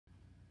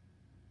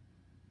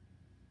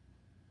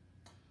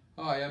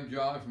Hi, I'm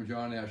John from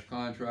Asch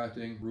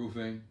Contracting,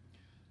 Roofing.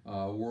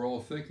 We're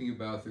all thinking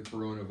about the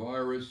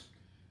coronavirus.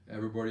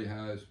 Everybody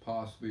has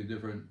possibly a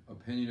different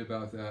opinion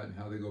about that and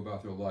how they go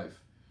about their life.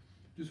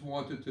 Just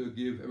wanted to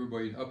give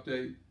everybody an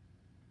update.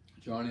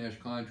 Asch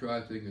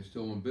Contracting is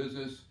still in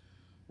business.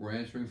 We're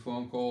answering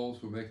phone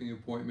calls, we're making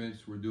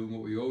appointments, we're doing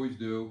what we always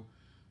do.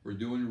 We're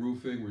doing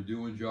roofing, we're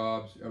doing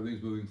jobs,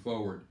 everything's moving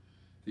forward.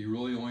 The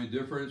really only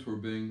difference, we're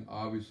being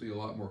obviously a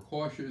lot more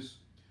cautious.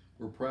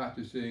 We're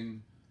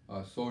practicing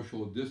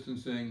social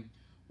distancing.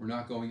 We're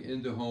not going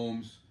into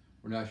homes.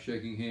 We're not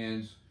shaking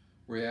hands.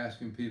 We're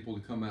asking people to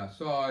come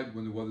outside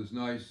when the weather's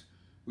nice.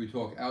 We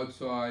talk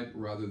outside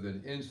rather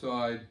than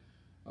inside.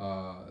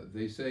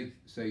 They say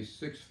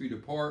 6 feet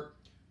apart.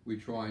 We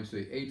try and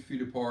say 8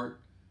 feet apart,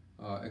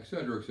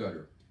 etc.,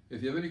 etc.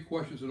 If you have any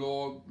questions at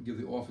all,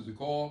 give the office a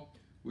call.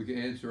 We can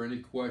answer any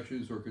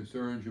questions or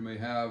concerns you may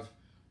have.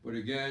 But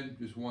again,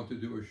 just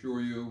wanted to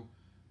assure you,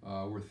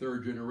 we're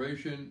third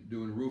generation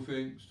doing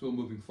roofing, still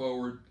moving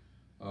forward.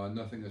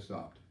 Nothing has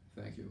stopped.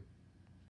 Thank you.